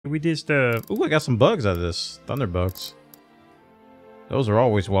We just ooh, I got some bugs out of this. Thunder bugs. Those are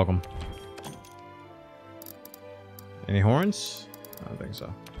always welcome. Any horns? I don't think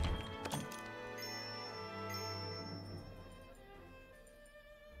so.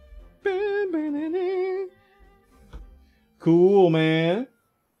 Cool, man.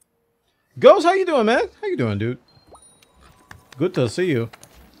 Ghost, how you doing, man? How you doing, dude? Good to see you.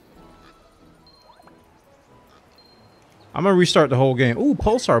 I'm gonna restart the whole game. Ooh,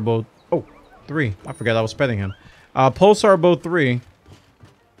 Pulsar Bow. Oh, 3. I forgot I was petting him. Pulsar Bow 3.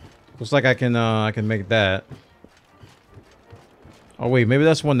 Looks like I can make that. Oh wait, maybe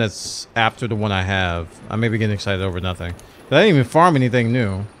that's one that's after the one I have. I may be getting excited over nothing. But I didn't even farm anything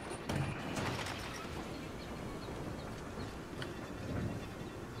new.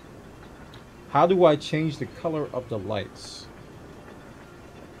 How do I change the color of the lights?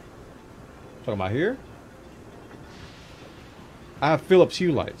 Talking about here? I have Philips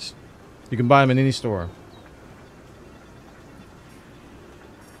Hue lights. You can buy them in any store.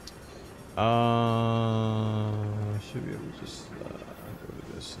 Should be able to just go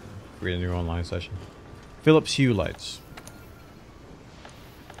to this and create a new online session. Philips Hue lights.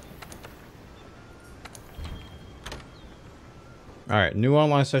 Alright, new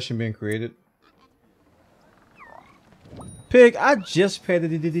online session being created. Pig, I just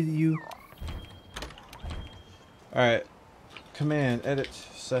petted you. Alright. Command edit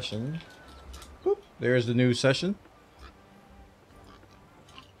session. Boop. There's the new session.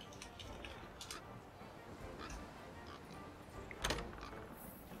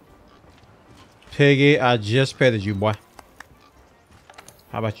 Piggy, I just petted you, boy.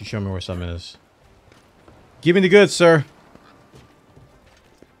 How about you show me where something is? Give me the goods, sir.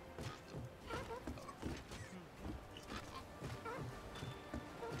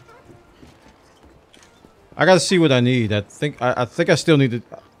 I gotta see what I need. I think I still need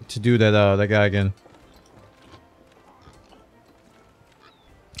to do that guy again.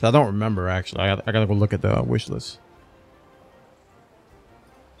 I don't remember actually. I gotta go look at the wish list.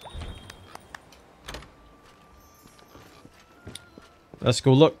 Let's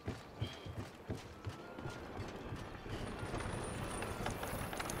go look.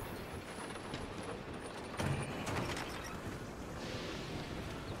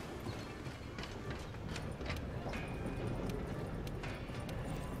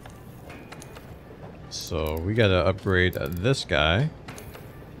 So we gotta upgrade this guy. It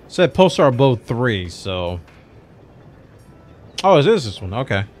said Pulsar Bow 3, so... Oh, it is this one.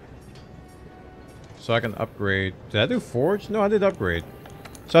 Okay. So I can upgrade... Did I do Forge? No, I did upgrade.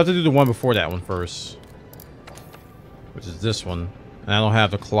 So I have to do the one before that one first. Which is this one. And I don't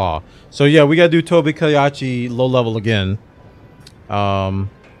have the Claw. So yeah, we gotta do Tobi Kayachi low level again. And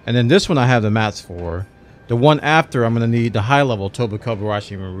then this one I have the mats for. The one after, I'm gonna need the high level Tobi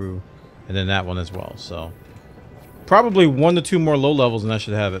Kayachi Maru. And then that one as well, so... Probably 1 to 2 more low levels and I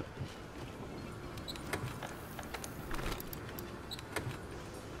should have it.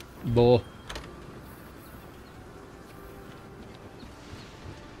 Bull.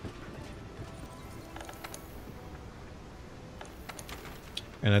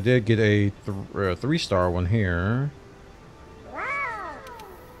 And I did get a 3-star one here.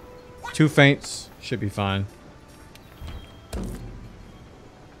 2 faints. Should be fine.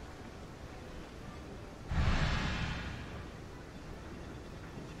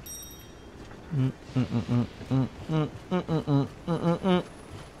 I'm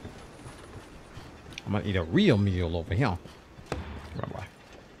gonna eat a real meal over here. Bye-bye.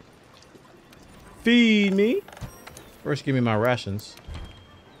 Feed me. First, give me my rations.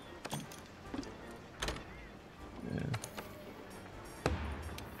 Yeah.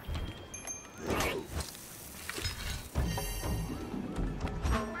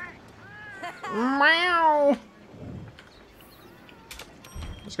 Meow.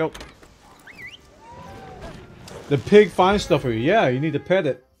 Let's go. The pig finds stuff for you. Yeah, you need to pet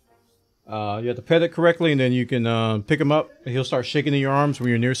it. You have to pet it correctly, and then you can pick him up. And he'll start shaking in your arms when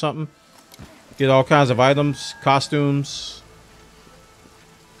you're near something. Get all kinds of items, costumes,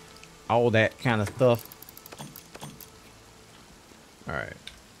 all that kind of stuff. All right,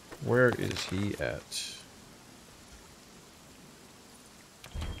 where is he at?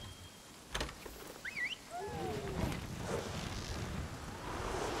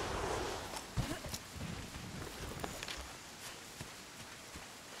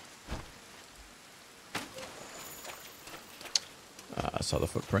 I saw the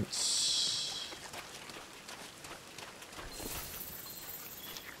footprints.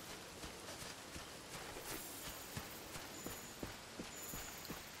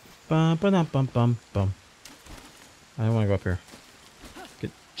 Bum, ba, dum, bum, bum, bum. I don't want to go up here.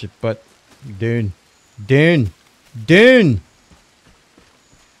 Get Get your butt. Doon. Doon. Doon.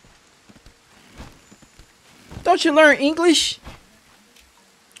 Don't you learn English?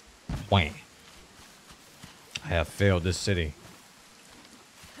 Wham. I have failed this city.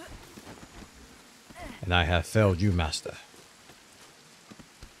 And I have failed you, master.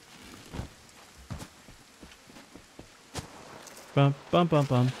 Bum, bum, bum,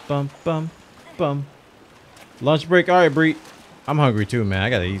 bum, bum, bum, bum. Lunch break. All right, Bree. I'm hungry too, man. I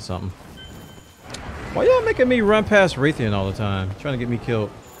gotta eat something. Why y'all making me run past Raytheon all the time? Trying to get me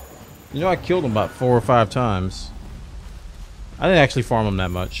killed. You know, I killed him about 4 or 5 times. I didn't actually farm him that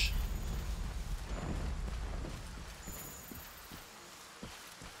much.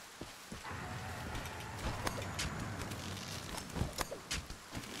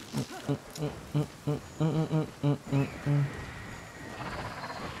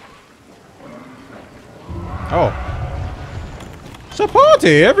 Oh. It's a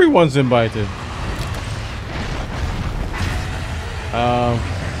party. Everyone's invited.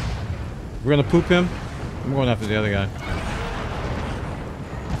 We're gonna poop him. I'm going after the other guy.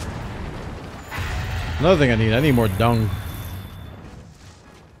 Another thing I need more dung.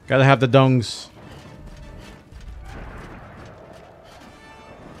 Gotta have the dungs.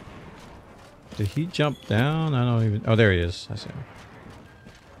 Did he jump down? I don't even... Oh, there he is. I see him.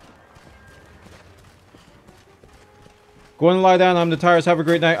 Go and lie down. I'm the tires. Have a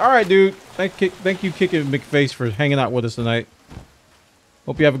great night. All right, dude. Thank you, Kickin' McFace, for hanging out with us tonight.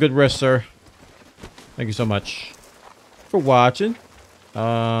 Hope you have a good rest, sir. Thank you so much for watching.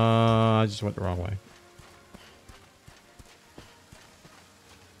 I just went the wrong way.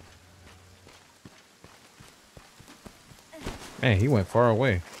 Man, he went far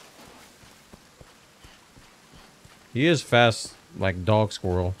away. He is fast like dog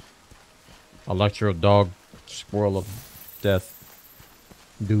squirrel. Electro dog squirrel of death.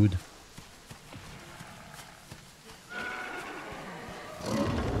 Dude.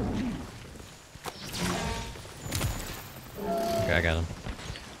 Okay, I got him.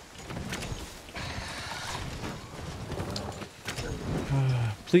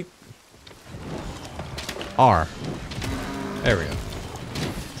 Please. R. There we go.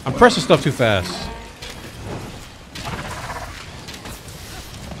 I'm pressing stuff too fast.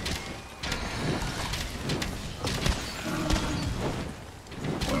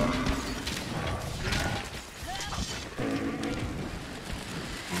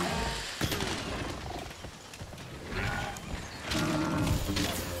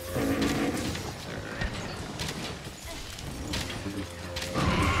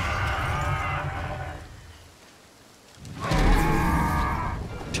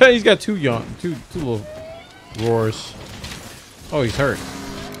 He's got two little roars. Oh, he's hurt.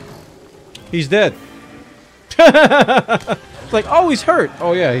 He's dead. It's like, oh, he's hurt.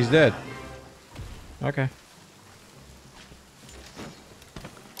 Oh yeah, he's dead. Okay.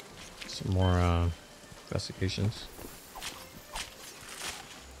 Some more investigations.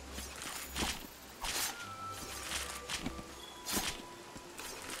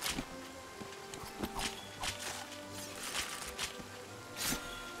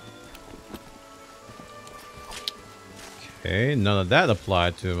 Okay, none of that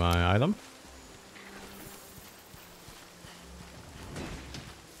applied to my item.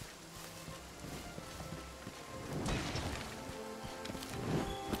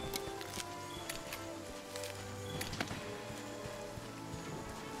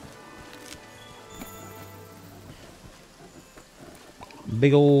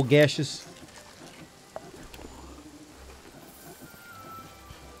 Big old gashes.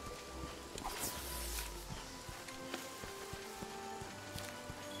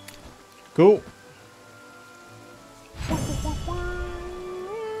 Cool.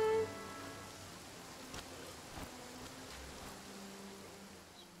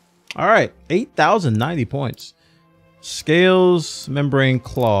 All right, 8,090 points. Scales, membrane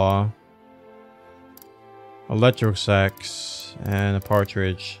claw, electro sacs, and a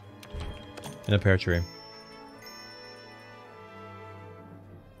partridge, and a pear tree.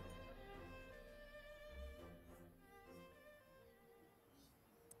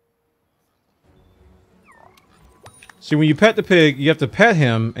 See, when you pet the pig, you have to pet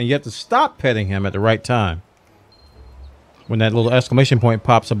him, and you have to stop petting him at the right time. When that little exclamation point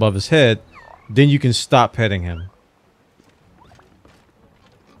pops above his head, then you can stop petting him.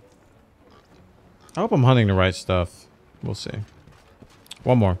 I hope I'm hunting the right stuff. We'll see.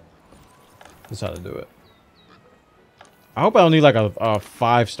 One more. That's how to do it. I hope I don't need like a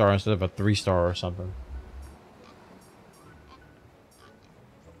 5-star instead of a 3-star or something.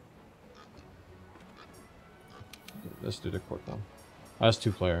 Let's do the quick one. Oh, that's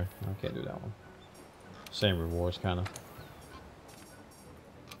 2-player. I can't do that one. Same rewards, kind of.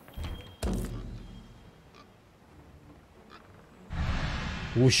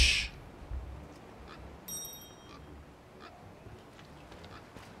 Whoosh.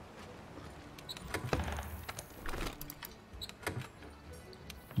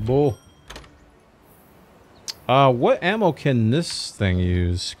 Bull. What ammo can this thing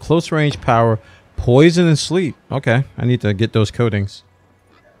use? Close range power, poison, and sleep. Okay, I need to get those coatings.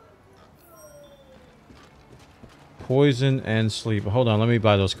 Poison and sleep. Hold on, let me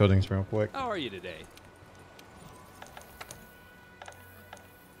buy those coatings real quick. How are you today?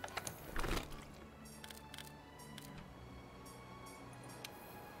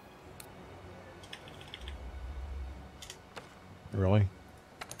 Really?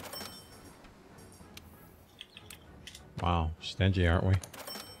 Wow, stingy, aren't we?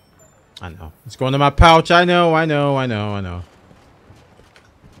 I know. It's going to my pouch. I know. I'm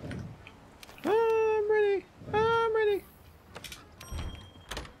ready.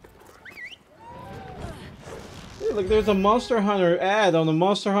 Hey, look, there's a Monster Hunter ad on the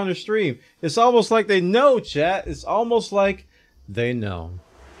Monster Hunter stream. It's almost like they know, chat. It's almost like they know.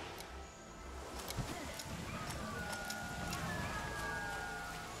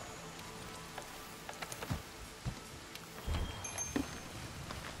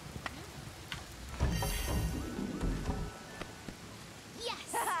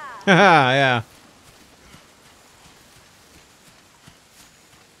 Haha, yeah.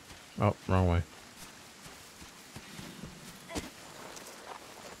 Oh, wrong way.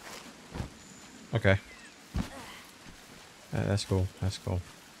 Okay. That's cool. That's cool.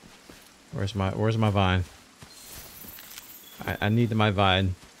 Where's my vine? I need my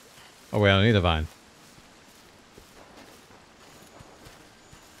vine. Oh wait, I don't need a vine.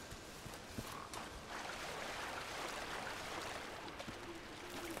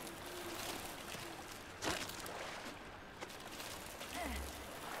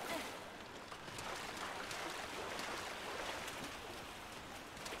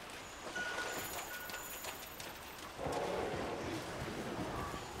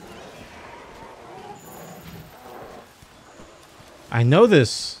 I know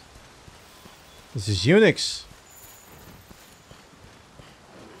this. This is Unix.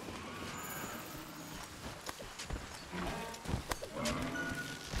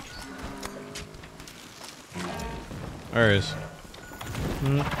 There it is.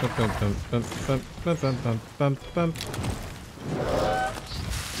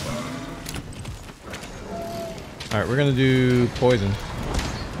 Alright, we're gonna do poison.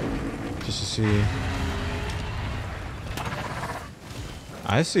 Just to see.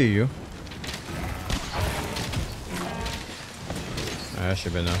 I see you. That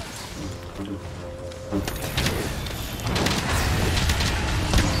should be enough.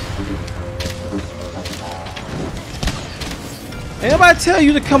 Ain't nobody tell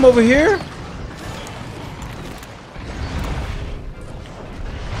you to come over here?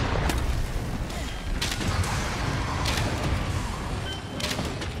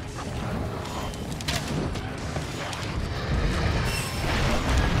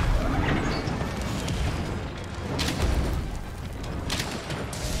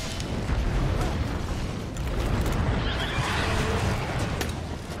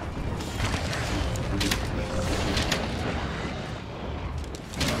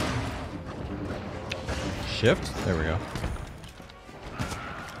 Shift? There we go.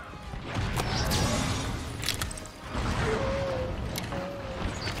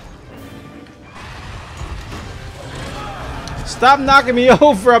 Stop knocking me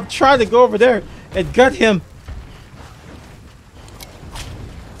over. I'm trying to go over there and gut him.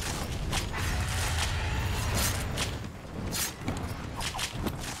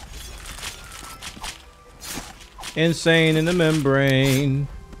 Insane in the membrane.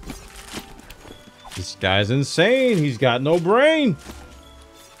 This guy's insane. He's got no brain.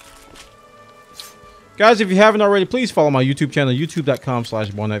 Guys, if you haven't already, please follow my YouTube channel,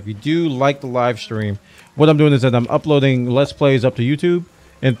 youtube.com/Bwana. If you do like the live stream, what I'm doing is that I'm uploading Let's Plays up to YouTube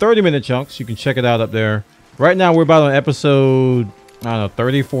in 30-minute chunks. You can check it out up there. Right now, we're about on episode, I don't know,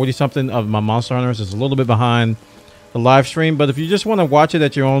 30, 40 something of my Monster Hunters. It's a little bit behind the live stream, but if you just want to watch it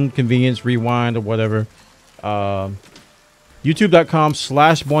at your own convenience, rewind or whatever,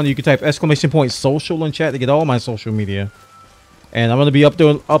 youtube.com/Bwana. You can type !social in chat to get all my social media. And I'm going to be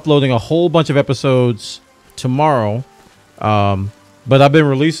uploading a whole bunch of episodes tomorrow. But I've been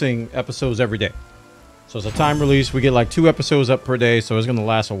releasing episodes every day. So it's a time release. We get like 2 episodes up per day. So it's going to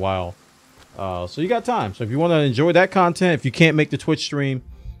last a while. So you got time. So if you want to enjoy that content, if you can't make the Twitch stream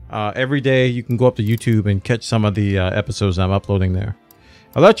every day, you can go up to YouTube and catch some of the episodes I'm uploading there.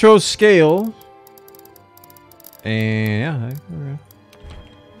 Electro scale. And yeah.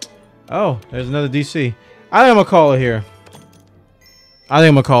 Oh, there's another DC. I think I'm gonna call it here. I think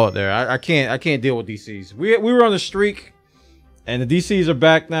I'm gonna call it there. I can't deal with DCs. We were on the streak, and the DCs are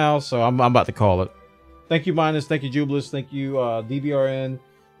back now, so I'm about to call it. Thank you, Minus. Thank you, Jubilus. Thank you, DBRN.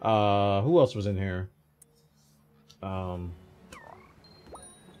 Who else was in here? Can't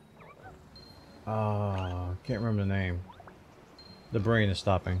remember the name. The brain is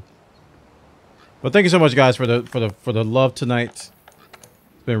stopping. But thank you so much, guys, for the love tonight.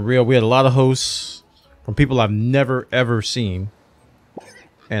 It's been real. We had a lot of hosts from people I've never ever seen,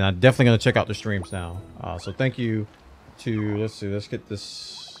 and I'm definitely gonna check out the streams now. So thank you to let's get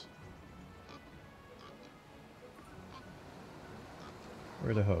this.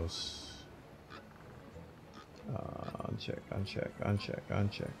 Where are the hosts? Uncheck. I'm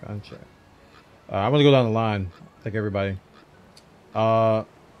gonna go down the line. Thank everybody.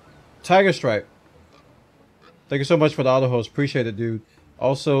 Tiger Stripe. Thank you so much for the auto host. Appreciate it, dude.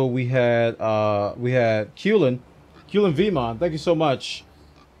 Also, we had Kulin Vmon. Thank you so much.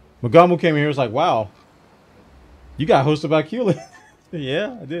 Magamu came in here. Was like, wow, you got hosted by Kulin.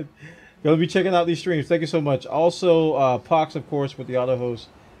 Yeah, I did. Gonna be checking out these streams. Thank you so much. Also, Pox, of course, with the auto host.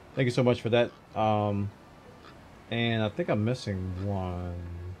 Thank you so much for that. And I think I'm missing one.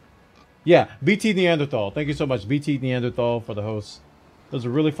 Yeah, BT Neanderthal. Thank you so much, BT Neanderthal, for the host. It was a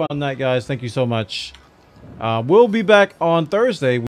really fun night, guys. Thank you so much. We'll be back on Thursday.